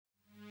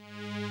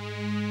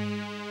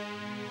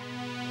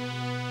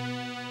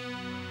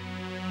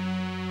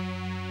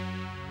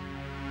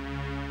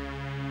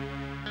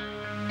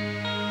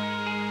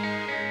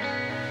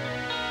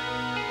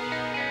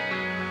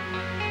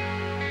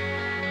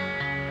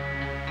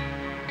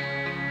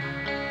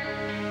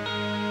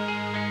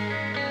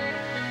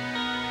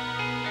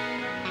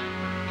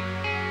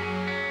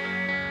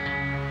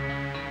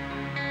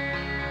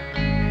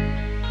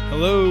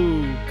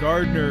Hello,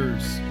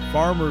 gardeners,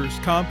 farmers,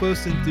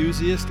 compost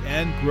enthusiasts,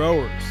 and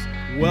growers.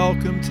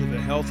 Welcome to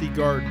The Healthy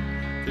Garden,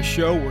 the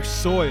show where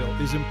soil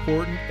is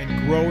important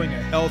and growing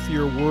a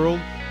healthier world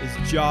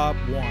is job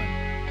one.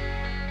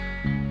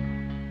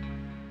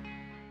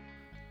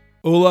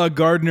 Hola,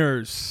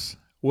 gardeners.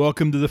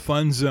 Welcome to the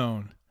Fun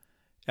Zone,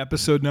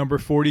 episode number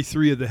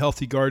 43 of the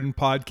Healthy Garden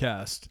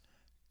podcast.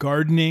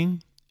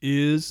 Gardening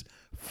is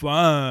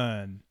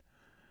fun.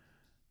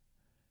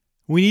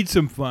 We need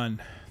some fun.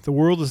 The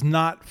world is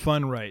not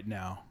fun right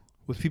now,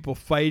 with people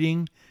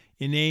fighting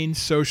inane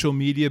social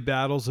media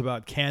battles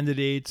about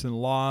candidates and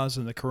laws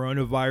and the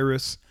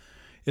coronavirus.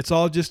 It's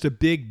all just a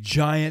big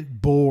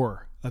giant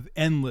bore of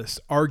endless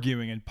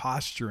arguing and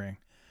posturing.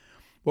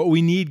 What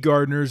we need,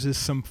 gardeners, is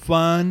some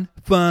fun,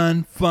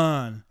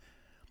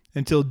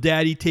 until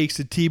Daddy takes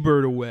the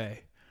T-Bird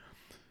away.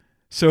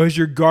 So has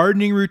your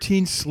gardening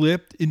routine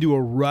slipped into a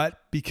rut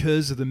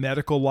because of the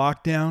medical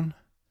lockdown?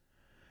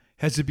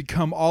 Has it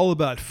become all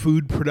about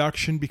food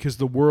production because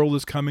the world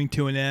is coming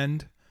to an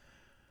end?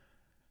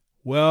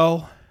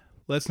 Well,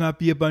 let's not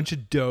be a bunch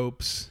of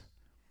dopes.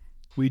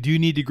 We do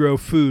need to grow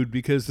food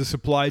because the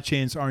supply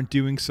chains aren't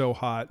doing so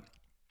hot.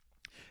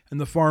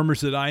 And the farmers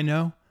that I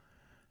know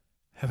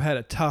have had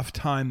a tough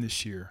time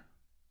this year.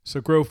 So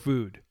grow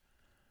food.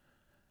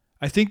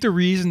 I think the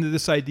reason that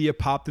this idea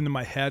popped into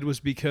my head was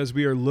because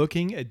we are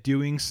looking at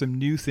doing some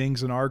new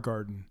things in our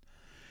garden.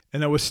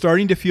 And I was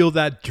starting to feel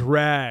that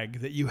drag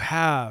that you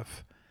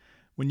have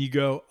when you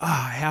go,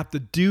 I have to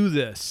do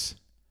this.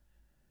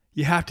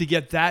 You have to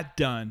get that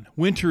done.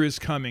 Winter is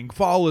coming.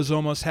 Fall is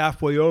almost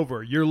halfway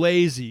over. You're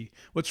lazy.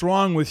 What's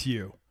wrong with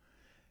you?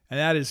 And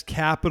that is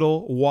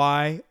capital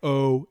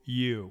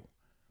Y-O-U.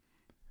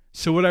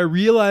 So what I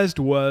realized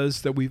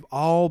was that we've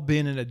all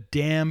been in a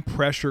damn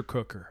pressure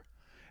cooker,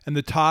 and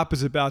the top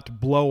is about to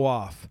blow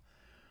off.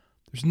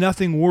 There's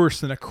nothing worse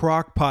than a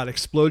crock pot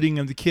exploding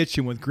in the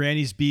kitchen with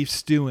Granny's beef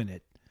stew in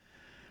it.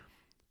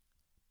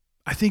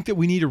 I think that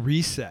we need a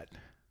reset.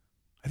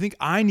 I think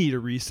I need a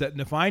reset,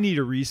 and if I need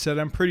a reset,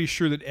 I'm pretty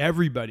sure that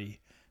everybody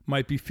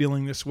might be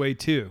feeling this way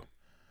too.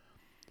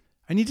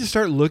 I need to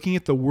start looking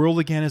at the world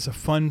again as a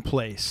fun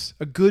place,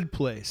 a good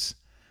place,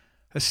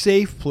 a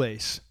safe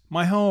place,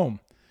 my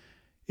home.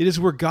 It is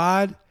where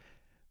God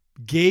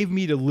gave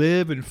me to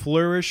live and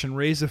flourish and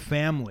raise a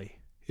family.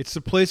 It's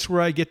the place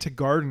where I get to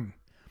garden.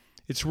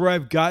 It's where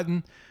I've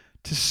gotten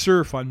to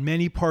surf on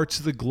many parts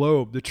of the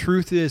globe. The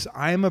truth is,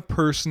 I am a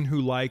person who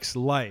likes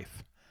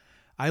life.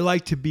 I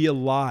like to be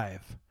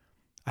alive.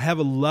 I have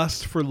a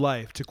lust for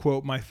life, to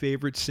quote my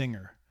favorite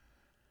singer.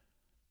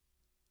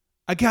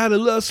 I got a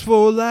lust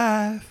for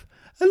life,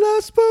 a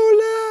lust for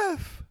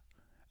life.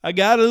 I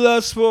got a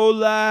lust for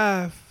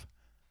life.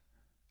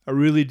 I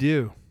really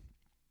do.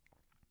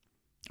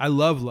 I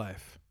love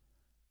life.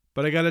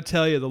 But I got to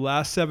tell you, the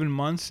last 7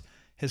 months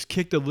has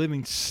kicked the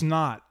living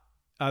snot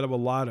out of a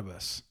lot of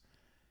us.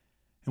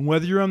 And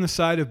whether you're on the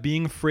side of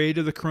being afraid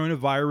of the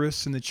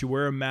coronavirus and that you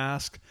wear a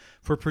mask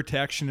for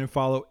protection and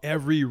follow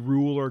every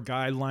rule or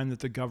guideline that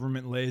the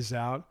government lays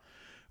out,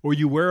 or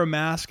you wear a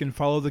mask and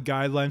follow the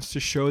guidelines to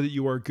show that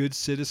you are a good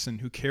citizen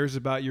who cares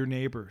about your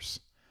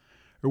neighbors,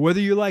 or whether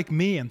you're like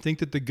me and think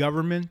that the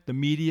government, the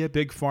media,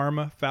 Big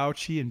Pharma,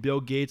 Fauci, and Bill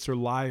Gates are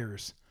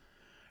liars,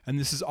 and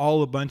this is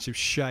all a bunch of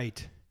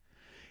shite,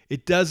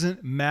 it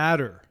doesn't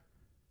matter.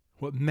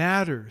 What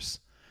matters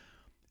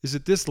is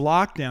that this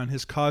lockdown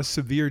has caused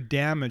severe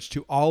damage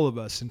to all of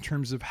us in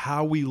terms of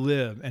how we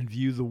live and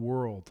view the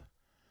world.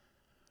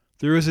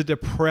 There is a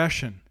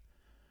depression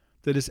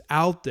that is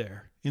out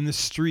there in the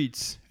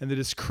streets and that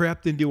has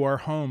crept into our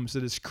homes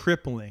that is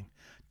crippling,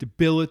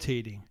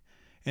 debilitating,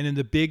 and in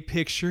the big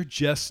picture,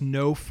 just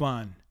no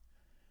fun.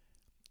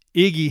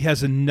 Iggy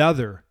has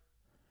another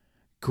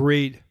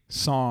great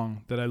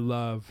song that I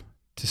love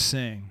to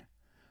sing.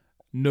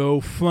 No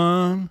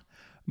fun,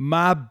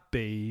 my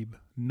babe.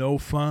 No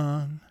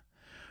fun,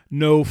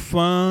 no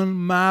fun,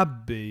 my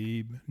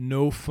babe,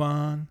 no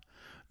fun.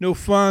 No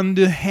fun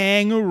to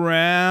hang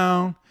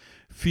around,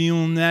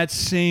 feeling that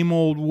same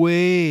old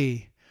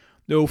way.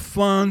 No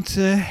fun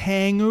to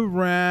hang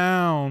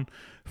around,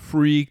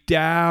 freaked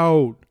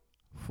out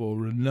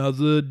for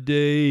another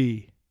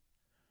day.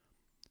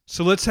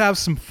 So let's have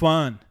some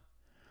fun.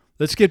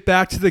 Let's get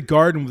back to the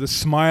garden with a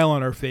smile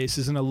on our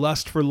faces and a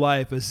lust for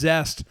life, a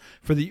zest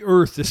for the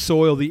earth, the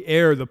soil, the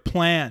air, the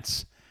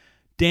plants,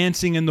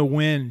 dancing in the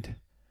wind.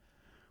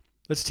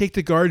 Let's take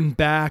the garden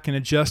back and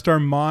adjust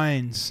our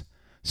minds.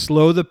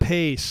 Slow the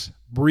pace,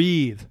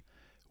 breathe,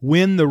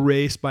 win the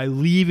race by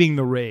leaving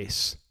the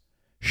race.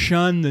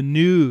 Shun the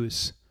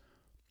news,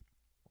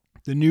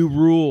 the new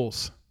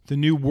rules, the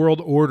new world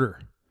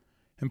order,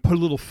 and put a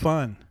little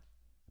fun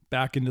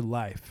back into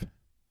life.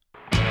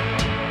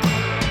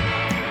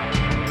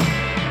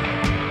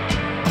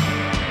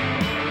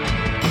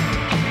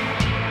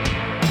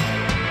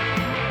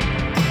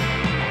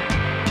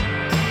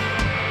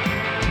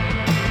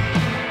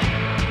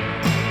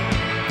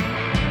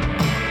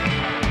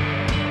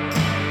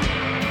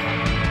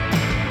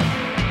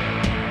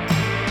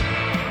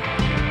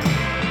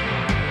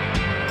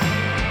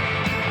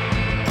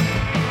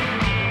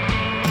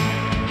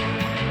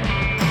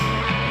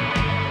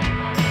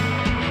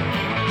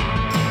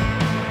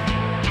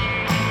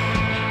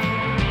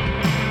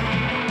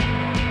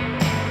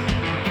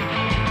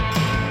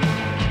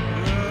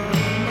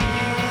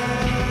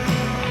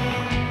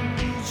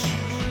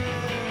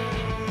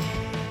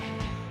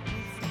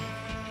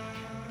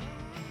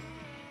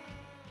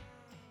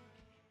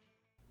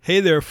 Hey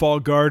there,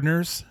 fall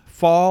gardeners.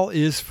 Fall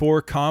is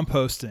for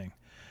composting.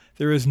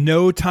 There is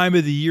no time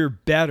of the year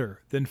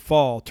better than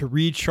fall to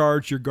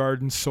recharge your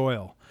garden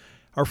soil.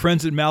 Our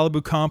friends at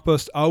Malibu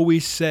Compost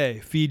always say,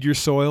 feed your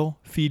soil,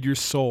 feed your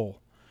soul.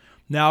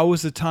 Now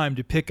is the time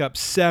to pick up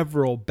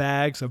several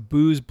bags of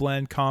Booze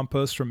Blend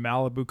compost from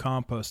Malibu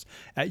Compost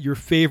at your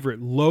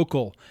favorite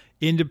local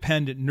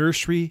independent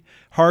nursery,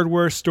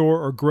 hardware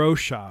store, or grow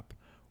shop,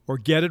 or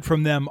get it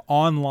from them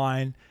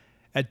online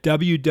at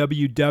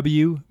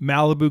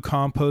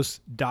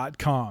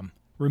www.malibucompost.com.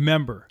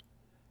 Remember,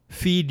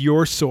 feed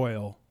your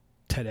soil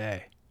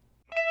today.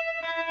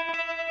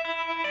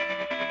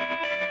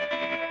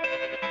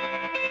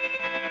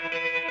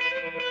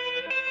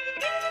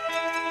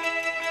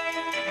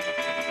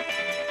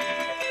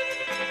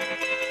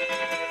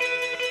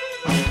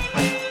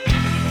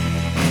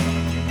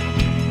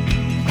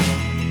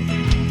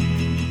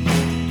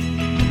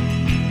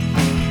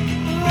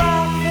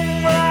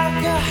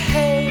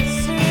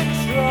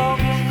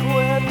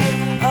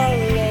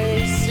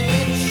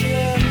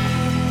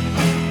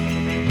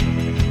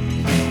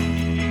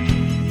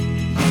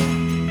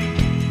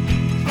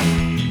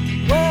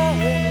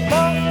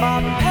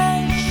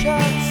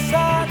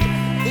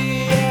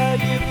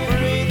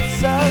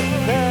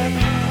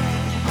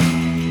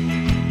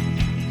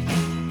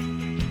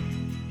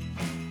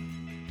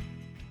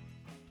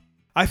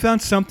 I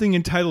found something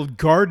entitled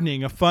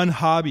Gardening, a Fun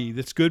Hobby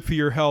That's Good for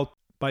Your Health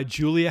by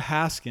Julia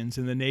Haskins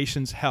in The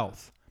Nation's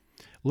Health.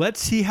 Let's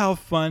see how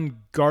fun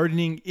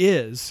gardening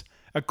is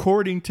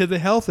according to the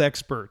health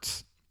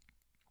experts.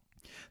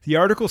 The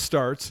article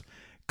starts,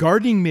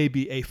 gardening may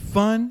be a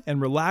fun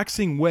and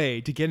relaxing way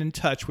to get in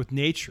touch with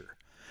nature,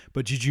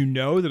 but did you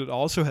know that it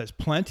also has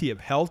plenty of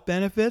health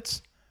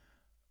benefits?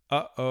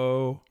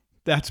 Uh-oh,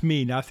 that's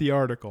me, not the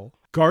article.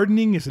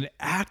 Gardening is an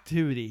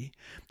activity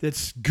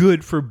that's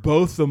good for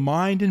both the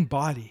mind and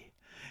body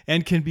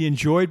and can be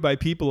enjoyed by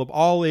people of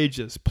all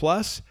ages.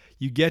 Plus,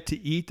 you get to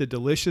eat the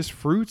delicious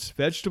fruits,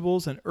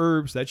 vegetables, and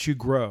herbs that you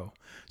grow.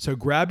 So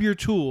grab your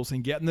tools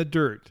and get in the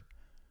dirt.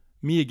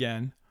 Me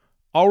again.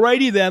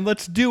 Alrighty then,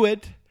 let's do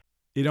it.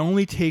 It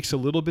only takes a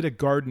little bit of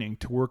gardening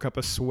to work up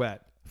a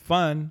sweat.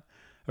 Fun.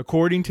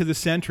 According to the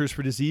Centers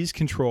for Disease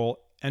Control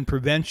and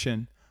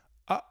Prevention,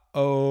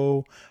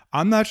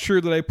 I'm not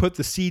sure that I put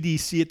the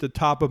CDC at the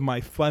top of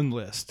my fun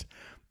list.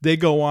 They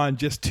go on,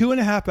 just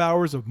 2.5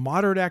 hours of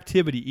moderate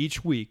activity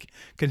each week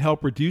can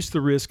help reduce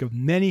the risk of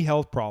many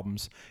health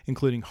problems,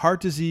 including heart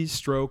disease,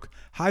 stroke,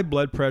 high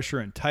blood pressure,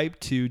 and type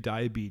 2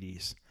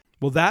 diabetes.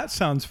 Well, that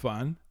sounds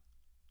fun.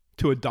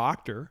 To a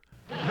doctor.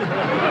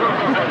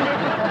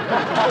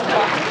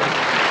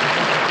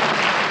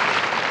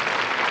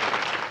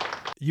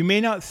 You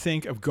may not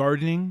think of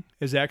gardening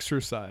as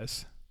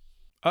exercise.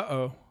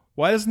 Uh-oh.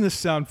 Why doesn't this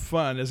sound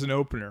fun as an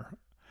opener?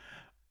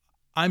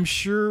 I'm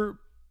sure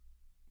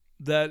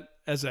that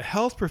as a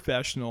health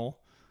professional,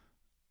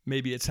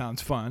 maybe it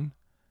sounds fun.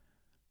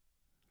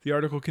 The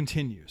article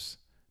continues.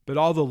 But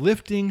all the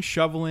lifting,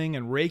 shoveling,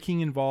 and raking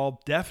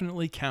involved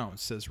definitely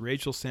counts, says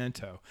Rachel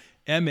Santo,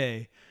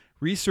 MA,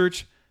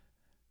 Research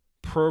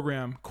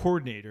Program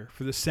Coordinator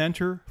for the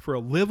Center for a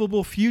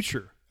Livable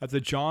Future at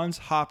the Johns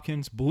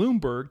Hopkins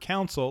Bloomberg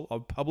Council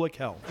of Public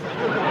Health.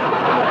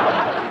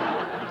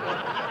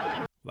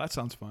 That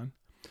sounds fun.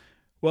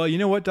 Well, you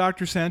know what,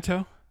 Dr.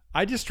 Santo?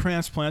 I just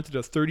transplanted a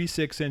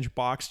 36-inch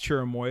box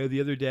cherimoya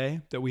the other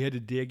day that we had to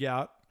dig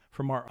out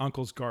from our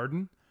uncle's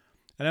garden.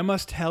 And I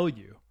must tell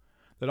you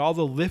that all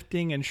the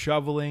lifting and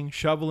shoveling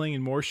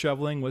and more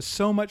shoveling was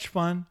so much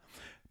fun.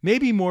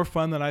 Maybe more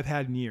fun than I've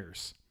had in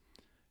years.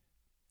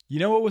 You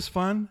know what was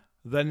fun?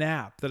 The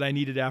nap that I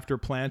needed after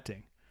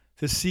planting.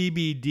 The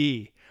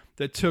CBD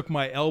that took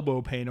my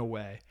elbow pain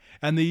away.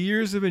 And the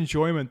years of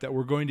enjoyment that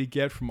we're going to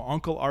get from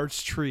Uncle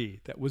Art's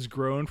tree that was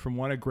grown from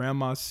one of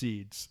Grandma's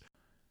seeds.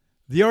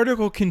 The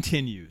article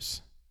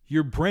continues.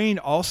 Your brain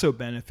also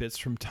benefits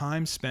from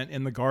time spent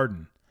in the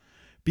garden.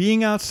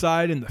 Being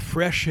outside in the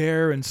fresh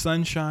air and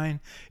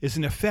sunshine is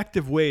an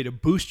effective way to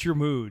boost your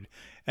mood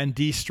and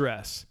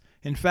de-stress.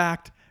 In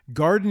fact,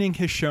 gardening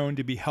has shown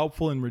to be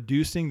helpful in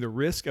reducing the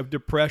risk of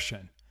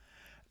depression.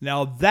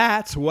 Now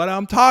that's what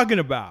I'm talking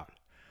about.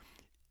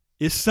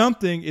 If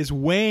something is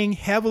weighing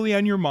heavily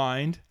on your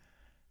mind,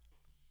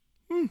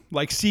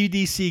 like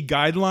CDC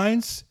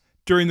guidelines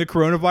during the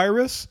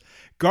coronavirus,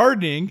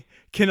 gardening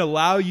can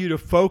allow you to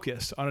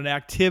focus on an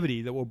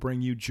activity that will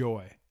bring you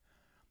joy.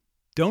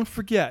 Don't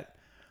forget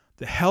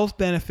the health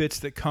benefits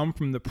that come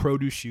from the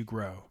produce you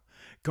grow.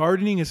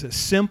 Gardening is a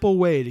simple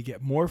way to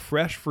get more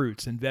fresh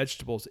fruits and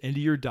vegetables into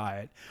your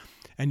diet,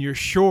 and you're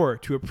sure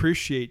to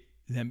appreciate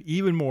them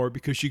even more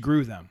because you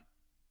grew them.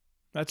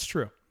 That's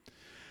true.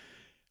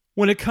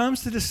 When it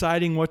comes to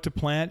deciding what to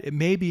plant, it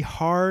may be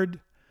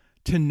hard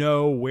to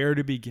know where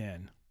to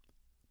begin.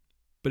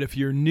 But if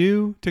you're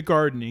new to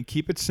gardening,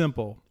 keep it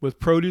simple.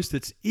 With produce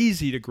that's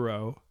easy to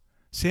grow,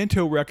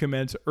 Santo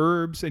recommends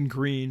herbs and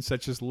greens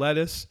such as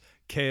lettuce,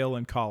 kale,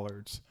 and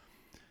collards.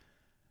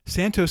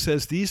 Santo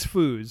says these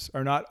foods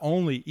are not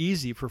only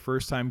easy for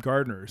first-time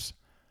gardeners,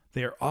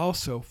 they are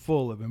also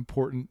full of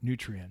important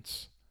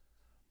nutrients.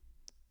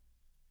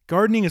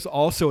 Gardening is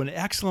also an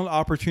excellent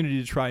opportunity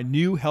to try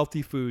new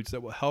healthy foods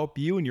that will help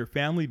you and your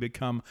family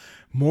become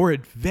more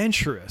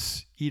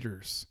adventurous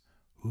eaters.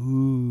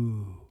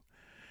 Ooh.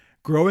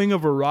 Growing a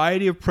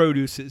variety of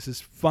produce is as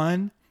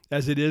fun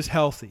as it is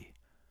healthy.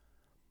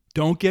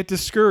 Don't get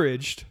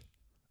discouraged.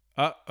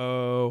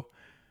 Uh-oh.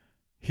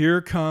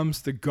 Here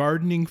comes the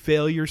gardening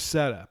failure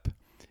setup.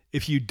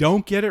 If you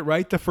don't get it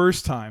right the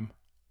first time,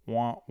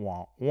 wah,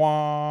 wah,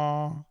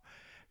 wah.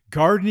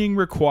 Gardening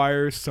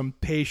requires some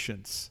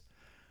patience.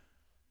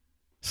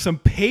 Some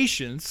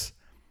patience?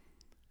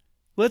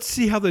 Let's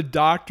see how the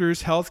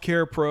doctors,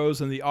 healthcare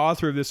pros, and the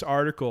author of this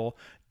article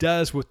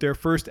does with their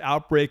first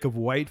outbreak of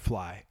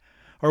whitefly,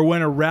 or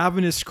when a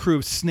ravenous crew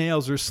of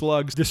snails or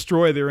slugs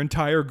destroy their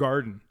entire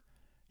garden.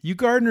 You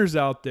gardeners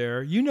out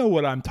there, you know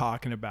what I'm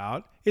talking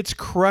about. It's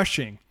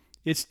crushing.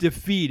 It's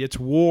defeat. It's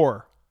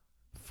war.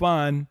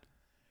 Fun.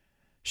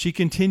 She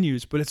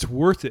continues, but it's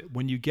worth it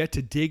when you get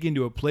to dig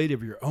into a plate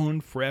of your own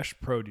fresh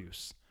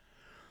produce.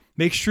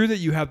 Make sure that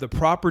you have the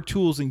proper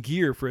tools and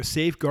gear for a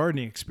safe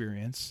gardening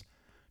experience.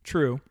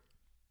 True.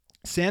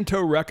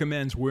 Santo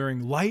recommends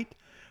wearing light,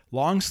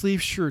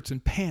 long-sleeve shirts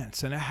and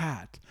pants and a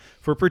hat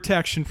for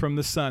protection from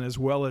the sun, as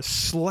well as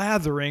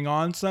slathering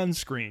on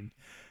sunscreen.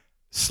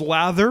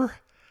 Slather?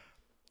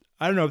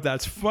 I don't know if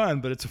that's fun,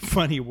 but it's a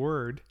funny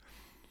word.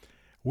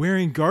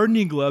 Wearing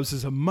gardening gloves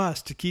is a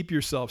must to keep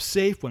yourself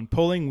safe when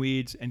pulling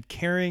weeds and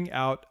carrying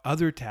out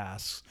other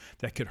tasks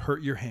that could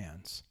hurt your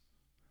hands.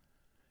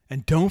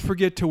 And don't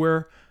forget to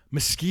wear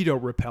mosquito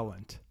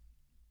repellent.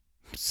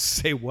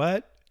 Say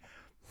what?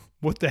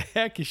 What the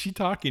heck is she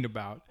talking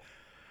about?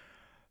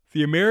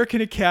 The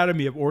American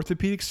Academy of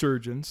Orthopedic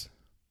Surgeons,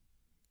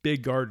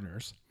 big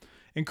gardeners,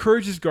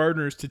 encourages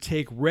gardeners to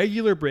take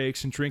regular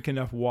breaks and drink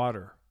enough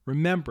water.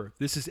 Remember,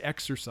 this is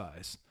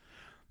exercise.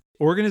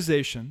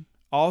 Organization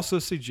also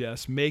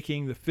suggests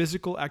making the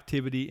physical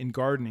activity in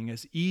gardening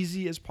as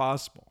easy as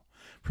possible,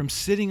 from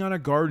sitting on a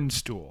garden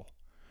stool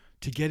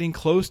to getting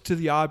close to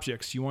the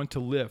objects you want to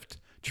lift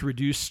to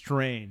reduce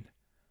strain.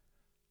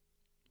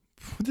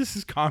 This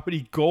is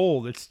comedy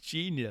gold. It's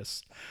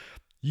genius.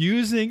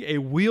 Using a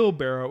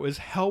wheelbarrow is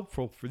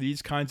helpful for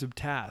these kinds of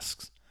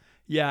tasks.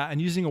 Yeah,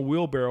 and using a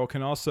wheelbarrow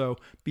can also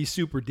be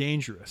super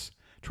dangerous.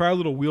 Try a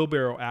little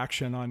wheelbarrow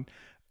action on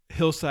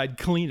hillside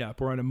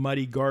cleanup or on a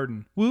muddy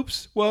garden.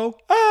 Whoops, whoa,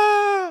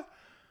 ah!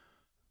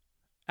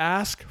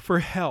 Ask for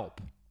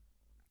help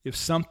if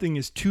something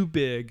is too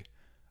big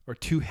or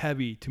too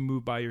heavy to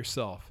move by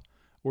yourself,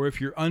 or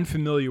if you're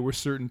unfamiliar with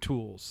certain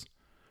tools.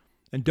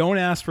 And don't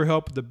ask for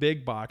help with the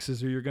big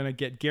boxes or you're going to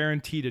get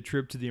guaranteed a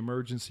trip to the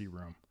emergency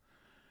room.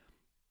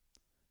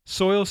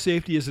 Soil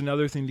safety is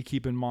another thing to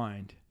keep in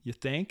mind. You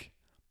think?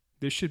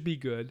 This should be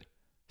good.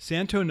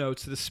 Santo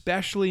notes that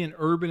especially in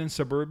urban and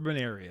suburban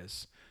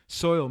areas,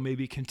 soil may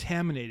be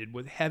contaminated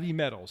with heavy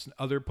metals and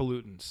other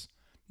pollutants.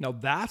 Now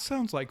that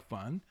sounds like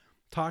fun.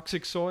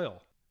 Toxic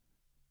soil.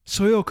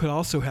 Soil could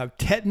also have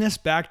tetanus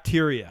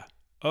bacteria.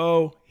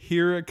 Oh,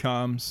 here it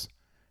comes.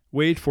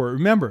 Wait for it.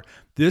 Remember,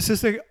 this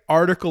is an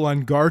article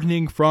on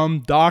gardening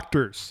from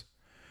doctors,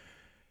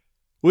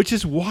 which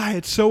is why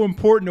it's so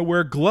important to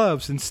wear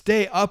gloves and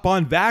stay up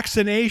on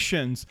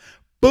vaccinations.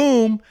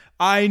 Boom!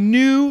 I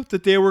knew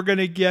that they were going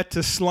to get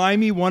to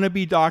slimy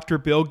wannabe Dr.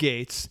 Bill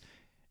Gates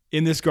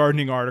in this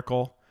gardening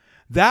article.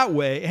 That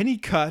way, any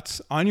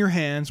cuts on your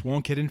hands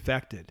won't get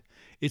infected.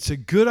 It's a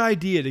good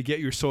idea to get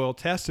your soil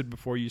tested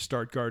before you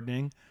start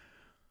gardening,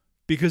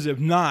 because if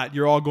not,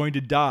 you're all going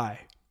to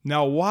die.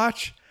 Now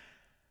watch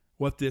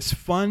what this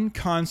fun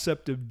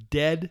concept of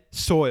dead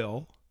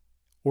soil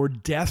or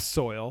death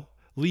soil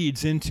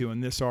leads into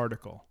in this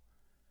article.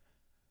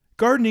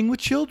 Gardening with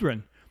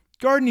children.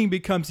 Gardening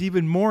becomes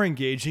even more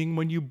engaging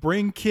when you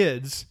bring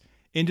kids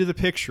into the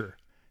picture,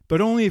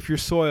 but only if your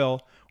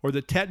soil or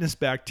the tetanus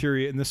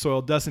bacteria in the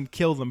soil doesn't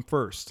kill them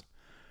first.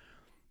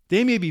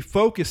 They may be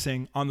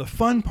focusing on the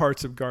fun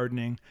parts of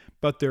gardening,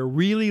 but they're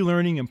really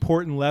learning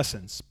important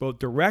lessons, both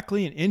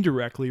directly and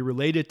indirectly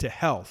related to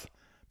health.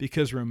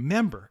 Because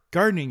remember,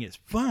 gardening is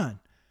fun.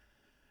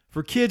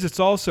 For kids, it's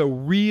also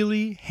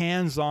really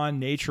hands-on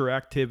nature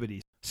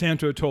activities,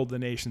 Santo told the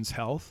Nation's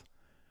Health.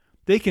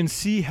 They can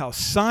see how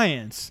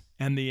science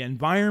and the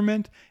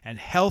environment and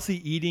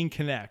healthy eating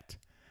connect.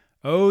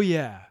 Oh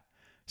yeah.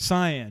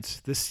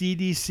 Science, the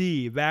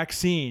CDC,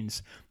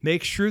 vaccines,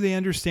 make sure they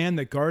understand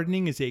that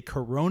gardening is a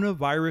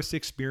coronavirus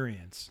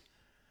experience.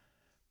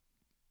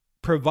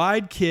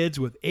 Provide kids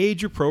with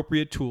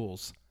age-appropriate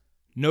tools.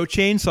 No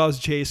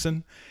chainsaws,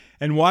 Jason,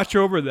 and watch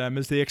over them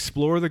as they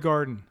explore the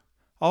garden.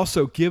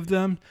 Also, give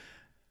them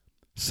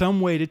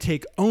some way to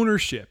take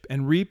ownership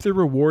and reap the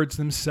rewards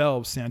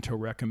themselves, Santo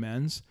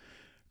recommends.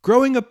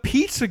 Growing a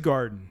pizza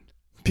garden,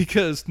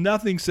 because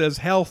nothing says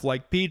health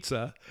like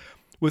pizza.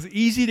 With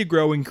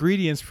easy-to-grow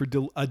ingredients for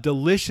a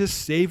delicious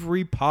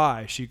savory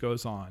pie, she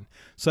goes on,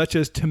 such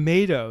as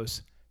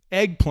tomatoes,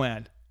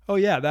 eggplant, oh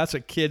yeah, that's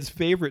a kid's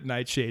favorite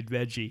nightshade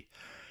veggie,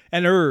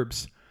 and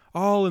herbs,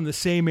 all in the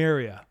same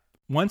area.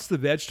 Once the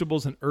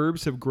vegetables and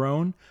herbs have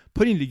grown,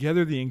 putting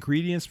together the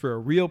ingredients for a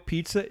real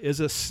pizza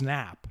is a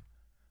snap.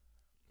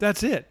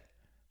 That's it.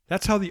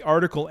 That's how the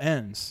article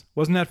ends.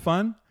 Wasn't that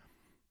fun?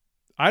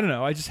 I don't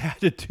know. I just had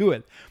to do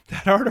it.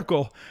 That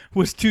article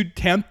was too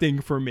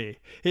tempting for me.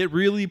 It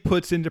really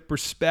puts into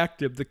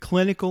perspective the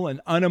clinical and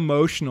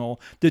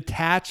unemotional,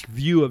 detached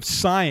view of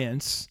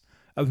science,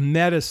 of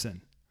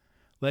medicine.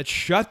 Let's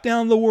shut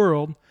down the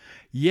world.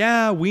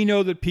 Yeah, we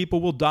know that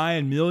people will die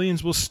and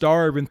millions will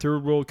starve in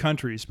third world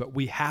countries, but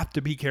we have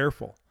to be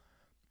careful.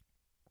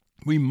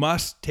 We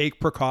must take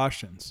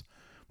precautions.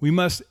 We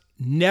must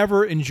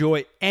never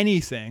enjoy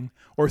anything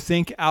or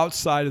think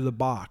outside of the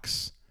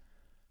box.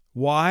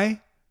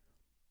 Why?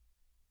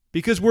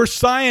 Because we're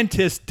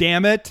scientists,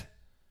 damn it.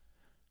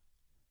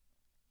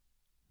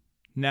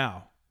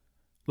 Now,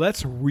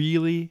 let's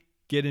really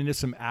get into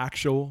some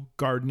actual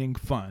gardening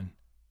fun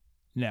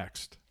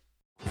next.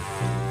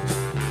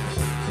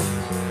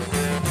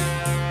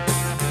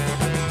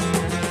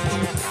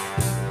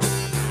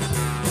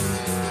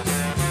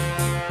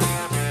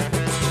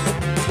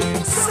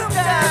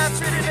 Sometimes,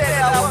 pretty baby,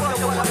 I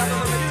wonder what I'm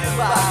gonna do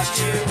about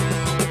you.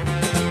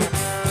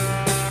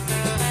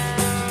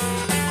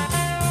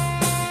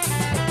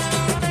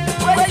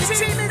 Well, you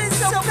treat me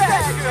so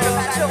bad, girl,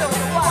 I don't know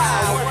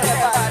why. What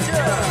have I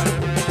done?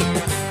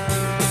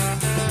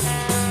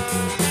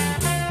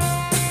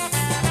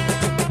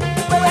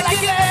 Well, I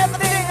get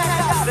everything I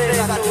got, baby.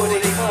 I know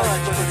it ain't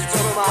much, but it's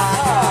from my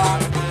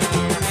heart.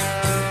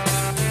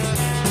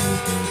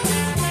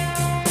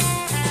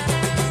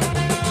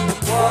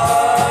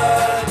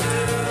 What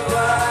do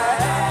I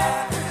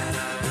have to do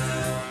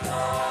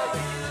for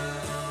you?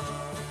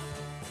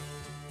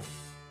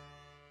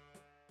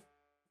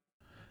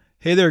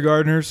 Hey there,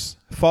 gardeners.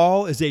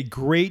 Fall is a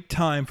great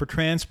time for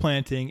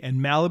transplanting, and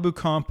Malibu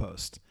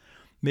Compost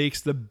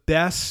makes the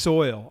best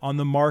soil on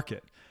the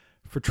market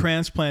for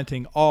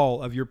transplanting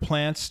all of your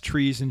plants,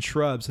 trees, and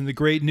shrubs. And the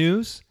great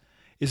news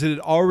is that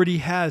it already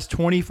has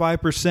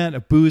 25%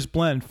 of Boo's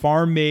Blend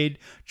farm-made,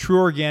 true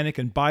organic,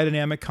 and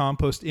biodynamic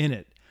compost in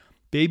it.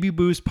 Baby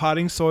Boo's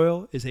potting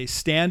soil is a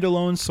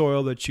standalone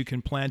soil that you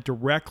can plant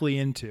directly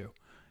into.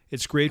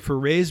 It's great for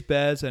raised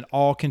beds and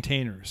all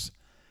containers.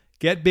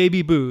 Get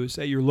Baby Boo's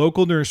at your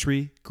local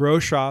nursery, grow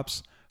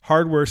shops,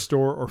 hardware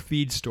store, or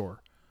feed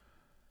store.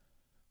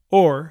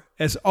 Or,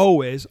 as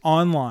always,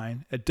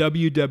 online at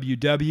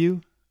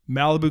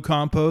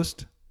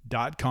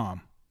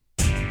www.malibucompost.com.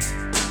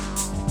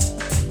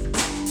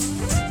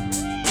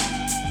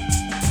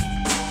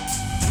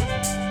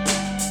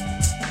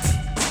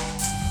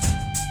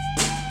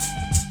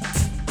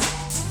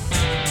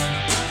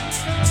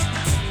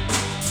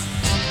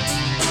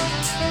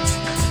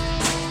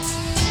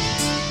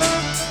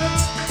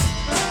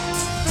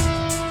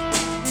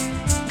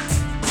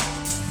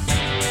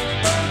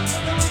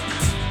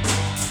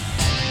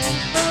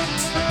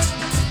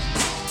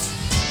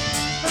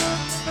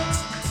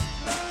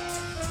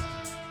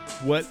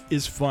 What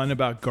is fun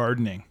about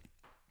gardening?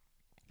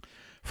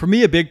 For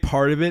me, a big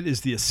part of it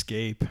is the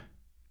escape,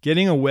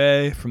 getting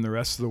away from the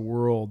rest of the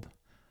world.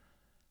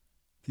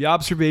 The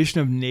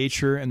observation of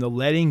nature and the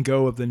letting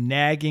go of the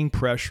nagging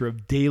pressure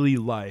of daily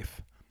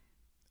life,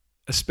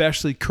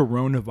 especially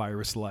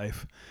coronavirus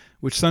life,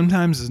 which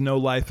sometimes is no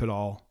life at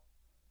all.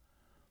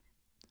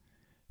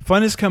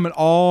 Fun has come in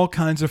all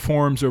kinds of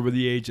forms over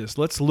the ages.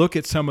 Let's look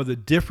at some of the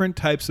different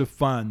types of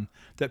fun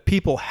that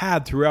people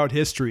had throughout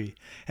history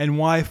and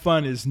why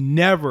fun is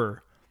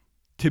never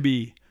to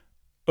be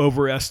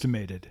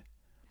overestimated.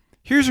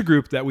 Here's a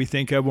group that we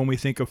think of when we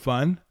think of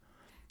fun.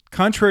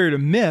 Contrary to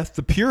myth,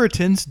 the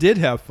Puritans did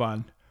have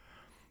fun.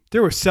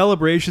 There were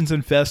celebrations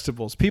and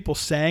festivals. People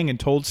sang and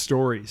told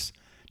stories.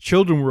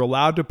 Children were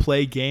allowed to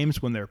play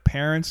games when their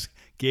parents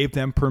gave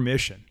them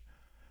permission.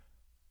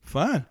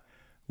 Fun.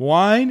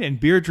 Wine and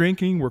beer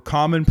drinking were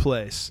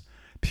commonplace.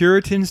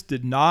 Puritans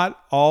did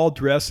not all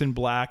dress in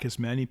black as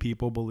many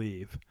people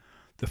believe.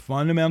 The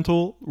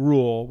fundamental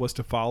rule was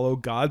to follow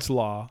God's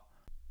law.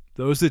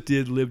 Those that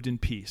did lived in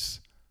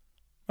peace.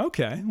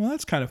 Okay, well,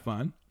 that's kind of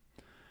fun.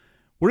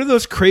 What do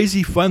those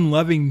crazy,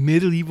 fun-loving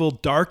medieval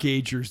Dark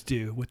Agers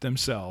do with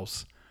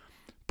themselves?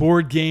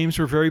 Board games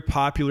were very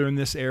popular in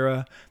this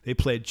era. They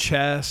played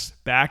chess,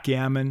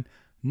 backgammon,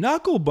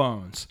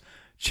 knucklebones.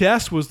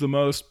 Chess was the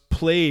most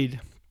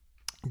played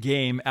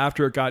game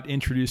after it got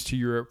introduced to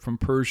Europe from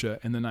Persia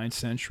in the 9th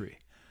century.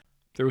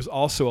 There was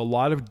also a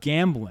lot of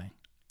gambling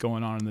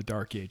going on in the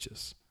Dark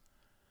Ages.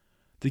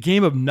 The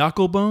game of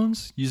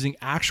knucklebones, using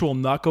actual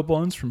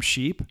knucklebones from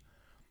sheep,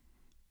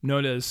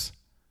 known as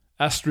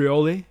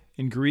astrioli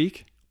in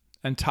Greek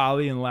and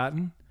tali in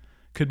Latin,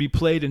 could be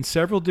played in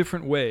several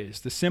different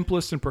ways. The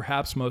simplest and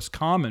perhaps most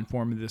common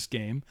form of this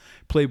game,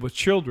 played with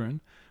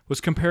children,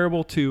 was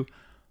comparable to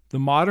the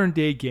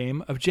modern-day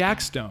game of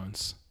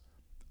jackstones.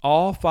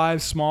 All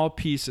 5 small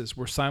pieces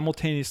were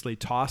simultaneously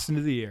tossed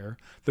into the air,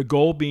 the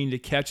goal being to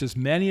catch as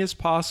many as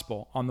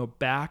possible on the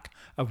back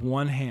of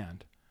one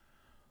hand.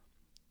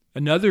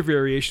 Another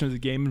variation of the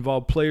game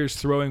involved players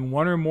throwing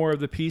one or more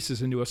of the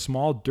pieces into a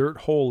small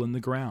dirt hole in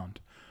the ground,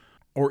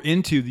 or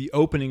into the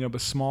opening of a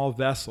small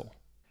vessel.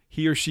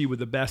 He or she with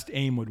the best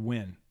aim would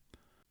win.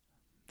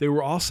 They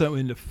were also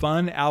into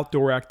fun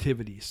outdoor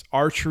activities: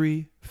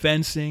 archery,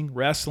 fencing,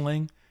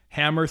 wrestling,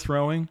 hammer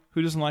throwing.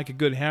 Who doesn't like a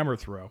good hammer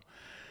throw?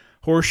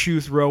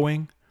 Horseshoe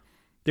throwing.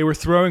 They were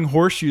throwing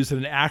horseshoes at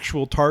an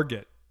actual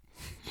target.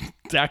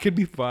 That could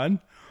be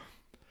fun.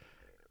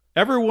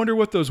 Ever wonder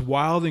what those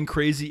wild and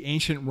crazy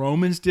ancient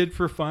Romans did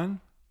for fun?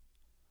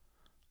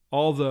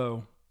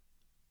 Although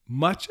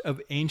much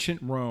of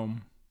ancient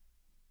Rome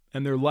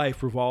and their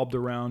life revolved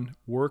around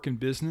work and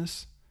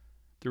business,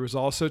 there was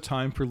also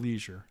time for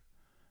leisure.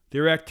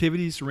 Their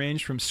activities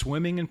ranged from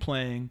swimming and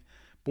playing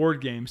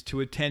board games to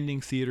attending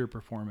theater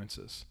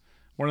performances.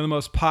 One of the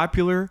most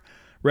popular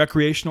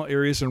recreational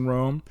areas in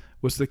Rome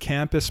was the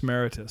Campus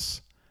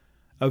Martius,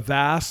 a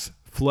vast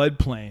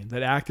floodplain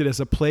that acted as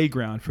a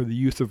playground for the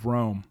youth of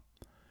Rome.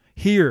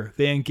 Here,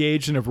 they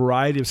engaged in a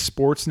variety of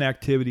sports and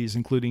activities,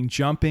 including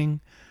jumping,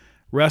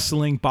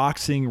 wrestling,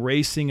 boxing,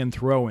 racing, and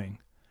throwing.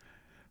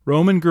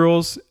 Roman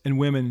girls and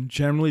women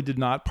generally did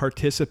not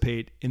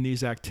participate in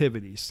these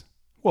activities.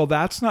 Well,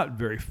 that's not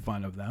very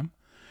fun of them.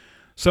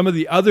 Some of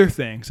the other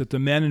things that the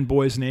men and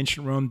boys in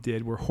ancient Rome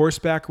did were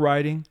horseback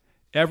riding.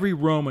 Every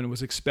Roman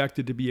was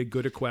expected to be a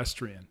good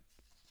equestrian.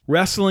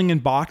 Wrestling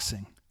and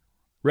boxing.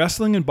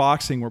 Wrestling and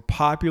boxing were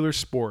popular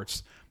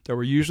sports that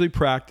were usually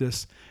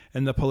practiced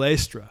in the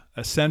Palestra,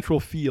 a central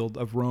field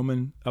of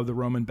the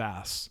Roman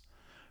baths.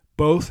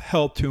 Both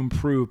helped to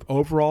improve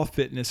overall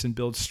fitness and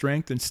build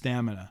strength and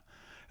stamina,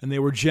 and they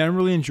were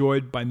generally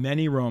enjoyed by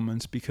many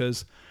Romans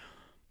because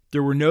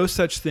there were no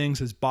such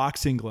things as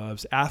boxing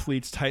gloves.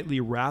 Athletes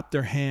tightly wrapped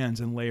their hands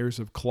in layers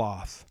of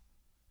cloth.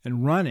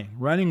 And running.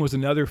 Running was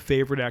another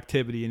favorite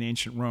activity in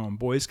ancient Rome.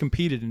 Boys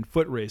competed in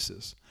foot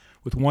races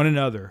with one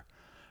another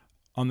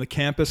on the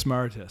Campus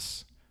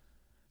Martius,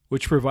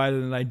 which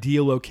provided an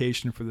ideal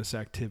location for this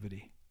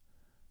activity.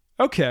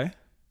 Okay.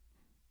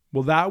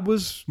 Well, that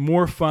was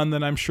more fun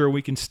than I'm sure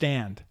we can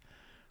stand.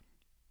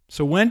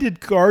 So when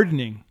did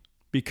gardening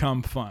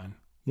become fun?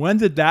 When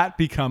did that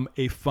become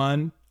a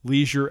fun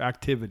leisure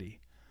activity?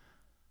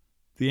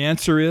 The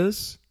answer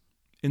is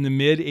in the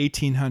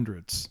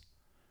mid-1800s.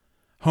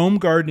 Home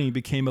gardening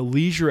became a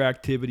leisure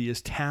activity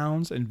as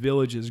towns and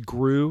villages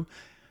grew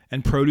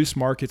and produce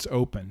markets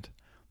opened.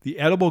 The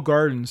edible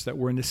gardens that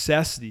were a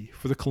necessity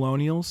for the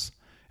colonials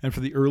and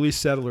for the early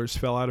settlers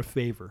fell out of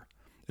favor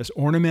as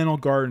ornamental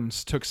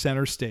gardens took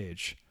center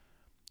stage.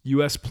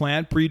 U.S.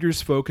 plant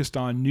breeders focused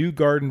on new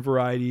garden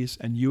varieties,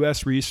 and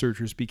U.S.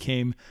 researchers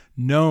became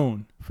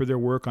known for their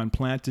work on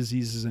plant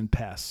diseases and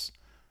pests.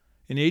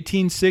 In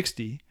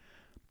 1860,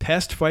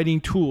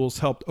 pest-fighting tools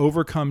helped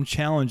overcome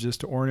challenges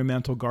to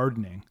ornamental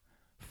gardening.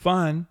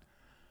 Fun.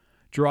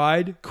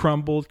 Dried,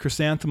 crumbled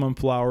chrysanthemum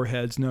flower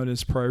heads known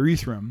as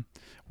pyrethrum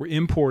were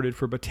imported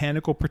for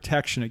botanical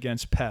protection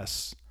against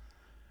pests.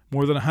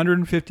 More than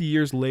 150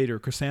 years later,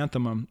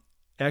 chrysanthemum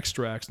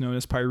extracts known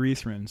as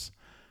pyrethrins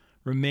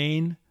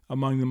remain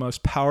among the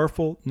most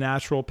powerful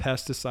natural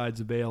pesticides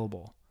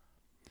available.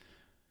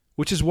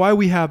 Which is why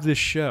we have this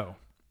show.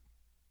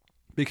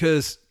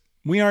 Because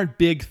we aren't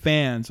big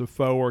fans of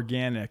faux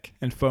organic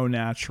and faux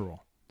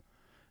natural.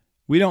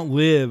 We don't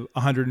live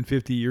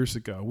 150 years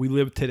ago. We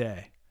live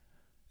today.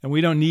 And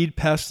we don't need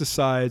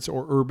pesticides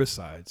or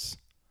herbicides.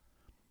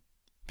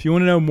 If you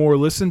want to know more,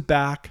 listen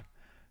back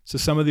to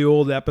some of the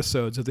old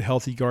episodes of the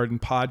Healthy Garden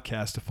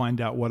podcast to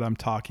find out what I'm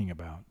talking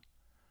about.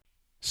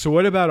 So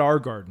what about our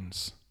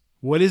gardens?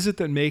 What is it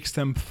that makes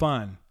them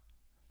fun?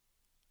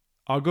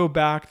 I'll go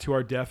back to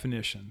our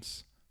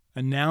definitions.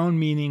 A noun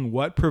meaning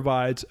what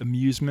provides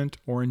amusement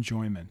or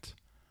enjoyment.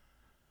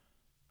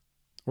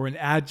 Or an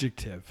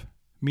adjective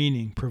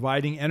meaning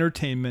providing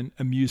entertainment,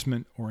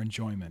 amusement, or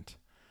enjoyment.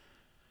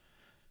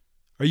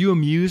 Are you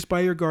amused by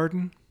your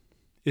garden?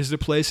 Is it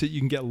a place that you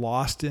can get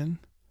lost in?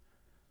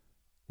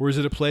 Or is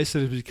it a place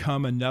that has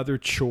become another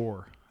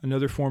chore,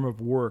 another form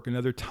of work,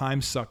 another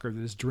time sucker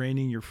that is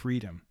draining your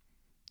freedom?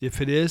 If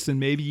it is, then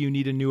maybe you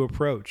need a new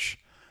approach.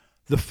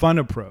 The fun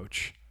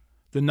approach.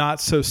 The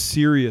not so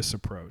serious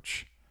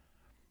approach.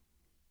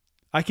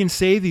 I can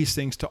say these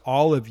things to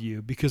all of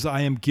you because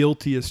I am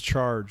guilty as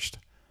charged.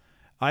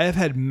 I have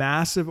had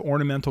massive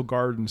ornamental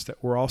gardens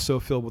that were also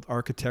filled with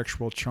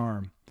architectural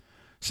charm.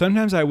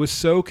 Sometimes I was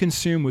so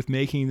consumed with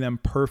making them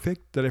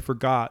perfect that I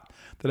forgot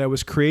that I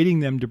was creating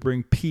them to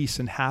bring peace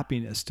and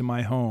happiness to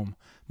my home,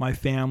 my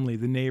family,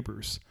 the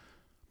neighbors,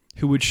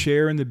 who would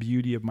share in the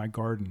beauty of my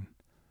garden.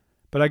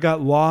 But I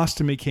got lost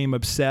and became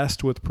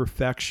obsessed with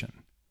perfection.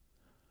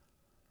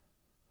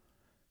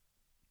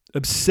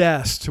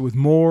 Obsessed with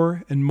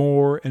more and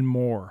more and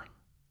more.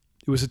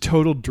 It was a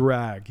total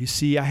drag. You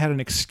see, I had an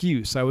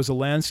excuse. I was a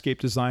landscape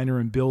designer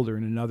and builder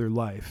in another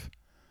life.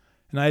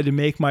 And I had to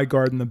make my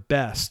garden the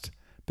best.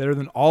 Better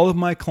than all of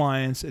my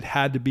clients, it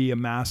had to be a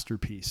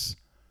masterpiece.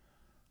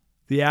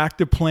 The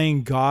act of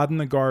playing God in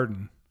the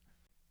garden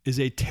is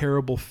a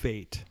terrible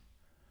fate.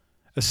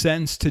 A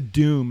sentence to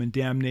doom and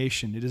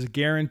damnation. It is a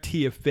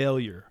guarantee of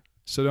failure,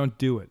 so don't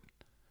do it.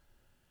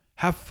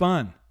 Have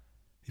fun.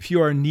 If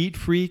you are a neat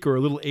freak or a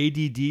little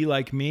ADD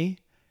like me,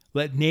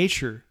 let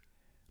nature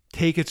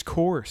take its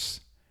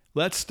course.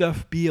 Let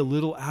stuff be a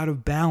little out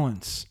of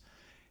balance.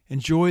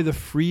 Enjoy the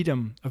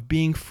freedom of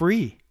being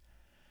free.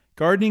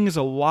 Gardening is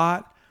a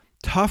lot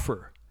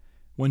tougher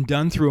when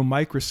done through a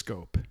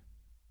microscope.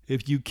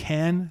 If you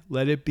can,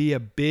 let it be a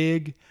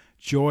big,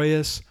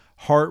 joyous,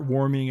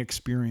 heartwarming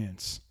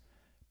experience.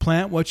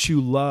 Plant what you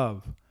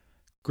love.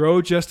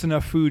 Grow just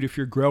enough food if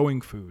you're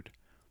growing food.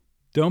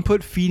 Don't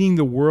put feeding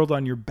the world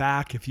on your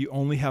back if you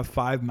only have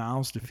 5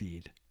 mouths to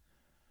feed.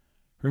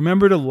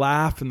 Remember to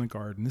laugh in the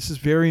garden. This is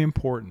very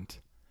important.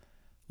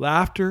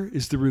 Laughter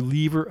is the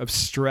reliever of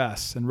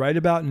stress, and right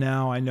about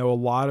now, I know a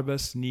lot of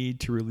us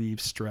need to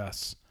relieve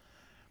stress.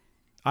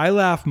 I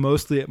laugh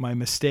mostly at my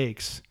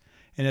mistakes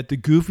and at the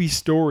goofy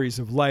stories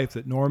of life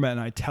that Norma and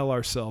I tell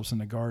ourselves in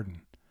the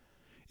garden.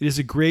 It is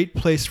a great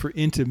place for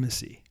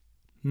intimacy.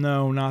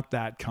 No, not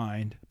that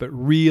kind, but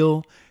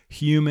real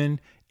human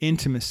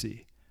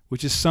intimacy,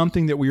 which is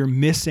something that we are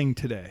missing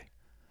today.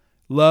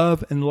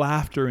 Love and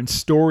laughter and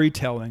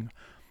storytelling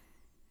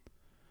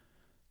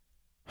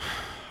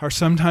are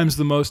sometimes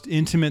the most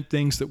intimate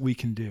things that we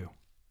can do.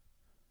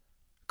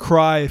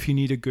 Cry if you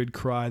need a good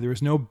cry. There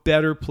is no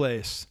better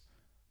place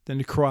than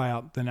to cry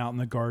out than out in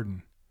the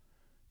garden.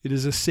 It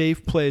is a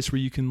safe place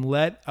where you can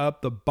let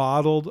up the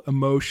bottled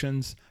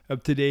emotions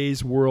of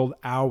today's world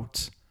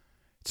out.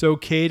 It's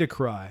okay to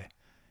cry,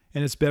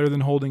 and it's better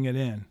than holding it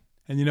in.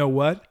 And you know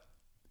what?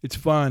 It's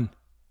fun.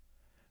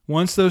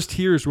 Once those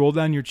tears roll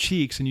down your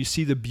cheeks and you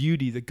see the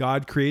beauty that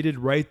God created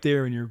right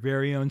there in your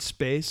very own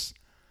space,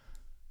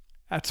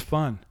 that's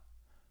fun.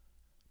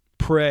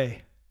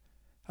 Pray.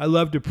 I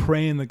love to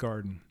pray in the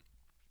garden.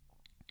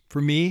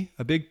 For me,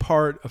 a big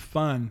part of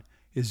fun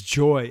is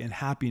joy and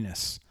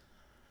happiness.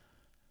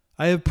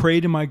 I have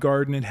prayed in my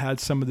garden and had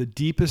some of the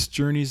deepest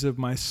journeys of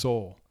my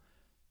soul.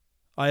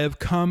 I have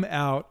come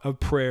out of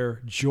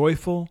prayer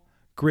joyful,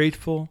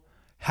 grateful,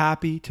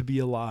 happy to be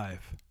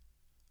alive.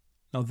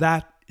 Now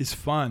that is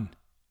fun.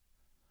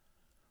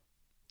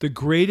 The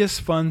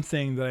greatest fun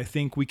thing that I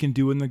think we can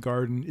do in the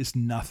garden is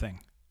nothing.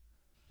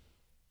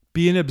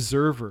 Be an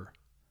observer.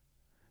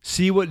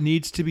 See what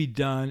needs to be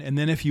done, and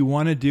then if you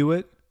want to do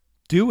it,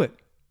 do it.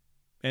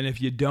 And if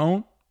you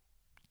don't.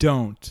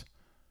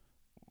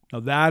 Now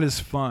that is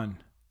fun.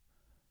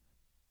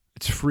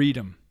 It's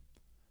freedom.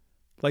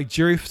 Like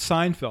Jerry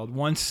Seinfeld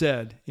once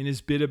said in his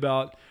bit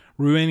about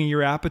ruining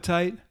your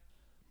appetite,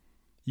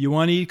 you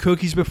want to eat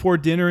cookies before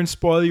dinner and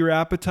spoil your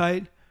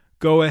appetite?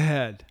 Go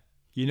ahead.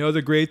 You know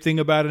the great thing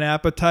about an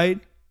appetite?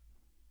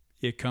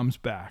 It comes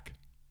back.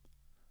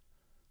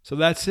 So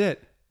that's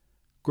it.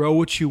 Grow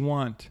what you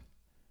want.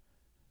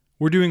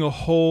 We're doing a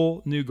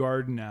whole new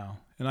garden now,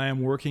 and I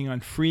am working on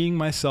freeing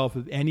myself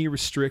of any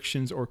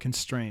restrictions or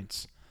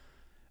constraints.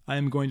 I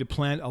am going to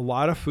plant a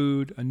lot of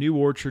food, a new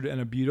orchard, and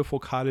a beautiful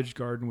cottage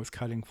garden with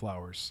cutting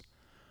flowers.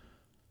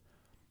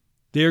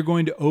 They are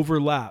going to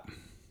overlap,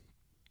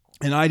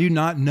 and I do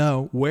not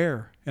know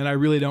where, and I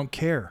really don't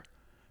care,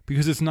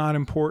 because it's not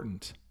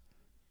important.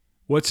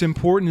 What's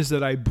important is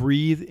that I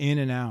breathe in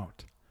and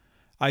out.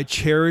 I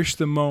cherish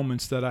the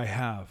moments that I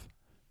have.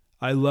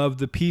 I love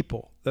the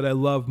people that I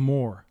love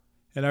more.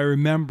 And I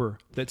remember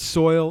that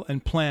soil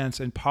and plants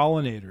and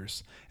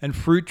pollinators and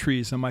fruit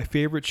trees and my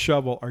favorite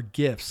shovel are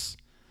gifts.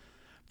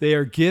 They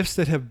are gifts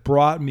that have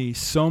brought me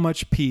so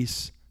much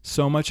peace,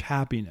 so much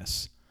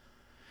happiness.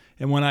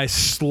 And when I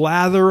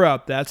slather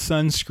up that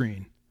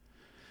sunscreen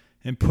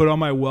and put on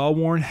my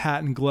well-worn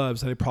hat and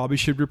gloves that I probably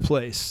should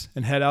replace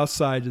and head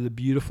outside to the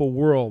beautiful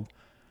world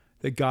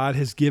that God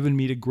has given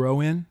me to grow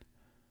in,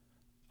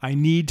 I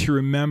need to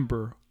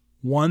remember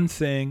one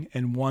thing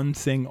and one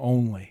thing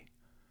only: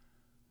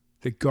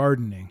 that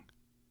gardening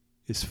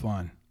is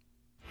fun.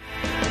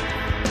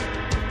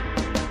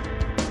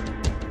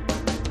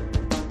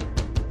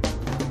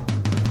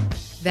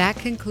 That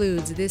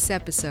concludes this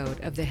episode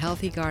of the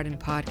Healthy Garden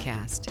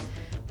Podcast.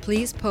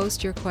 Please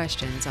post your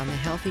questions on the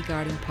Healthy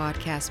Garden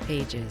Podcast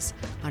pages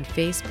on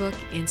Facebook,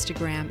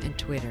 Instagram, and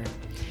Twitter.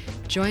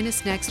 Join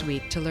us next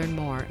week to learn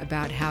more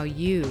about how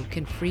you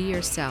can free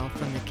yourself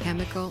from the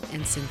chemical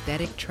and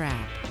synthetic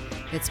trap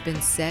that's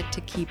been set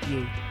to keep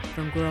you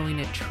from growing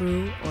a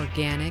true,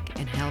 organic,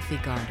 and healthy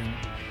garden.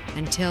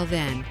 Until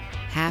then,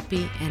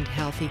 happy and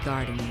healthy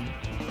gardening.